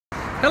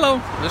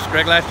Hello, this is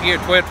Greg Laster here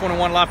at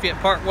 1221 Lafayette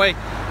Parkway,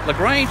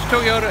 LaGrange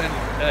Toyota,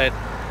 and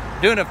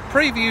doing a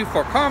preview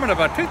for Carmen of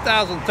a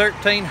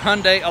 2013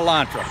 Hyundai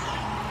Elantra.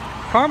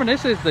 Carmen,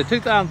 this is the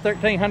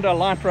 2013 Hyundai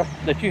Elantra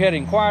that you had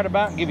inquired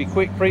about. Give you a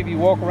quick preview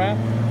walk around.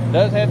 It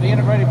does have the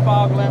integrated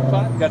fog lamps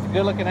on it. Got the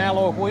good looking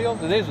alloy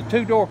wheels. It is a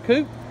two-door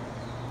coupe.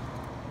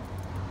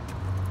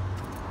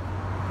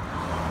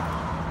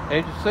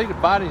 As you see, the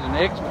body's in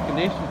excellent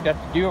condition. It's got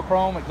the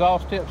dual-chrome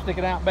exhaust tip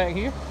sticking out back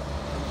here.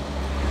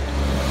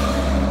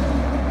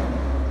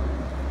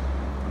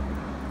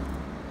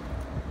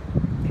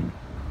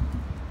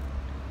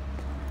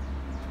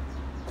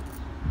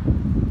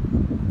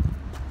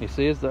 This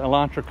is the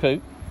Elantra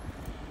coupe.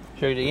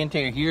 Show you the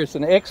interior here. It's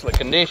in excellent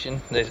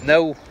condition. There's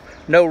no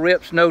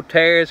rips, no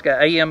tears.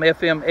 Got AM,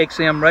 FM,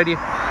 XM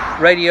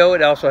radio.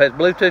 It also has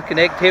Bluetooth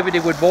connectivity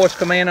with voice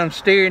command on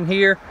steering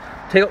here.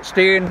 Tilt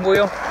steering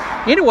wheel.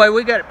 Anyway,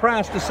 we got it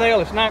priced to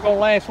sell. It's not going to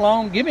last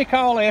long. Give me a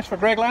call. Ask for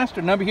Greg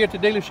Laster. Number here at the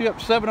dealership,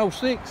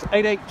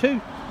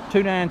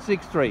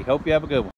 706-882-2963. Hope you have a good one.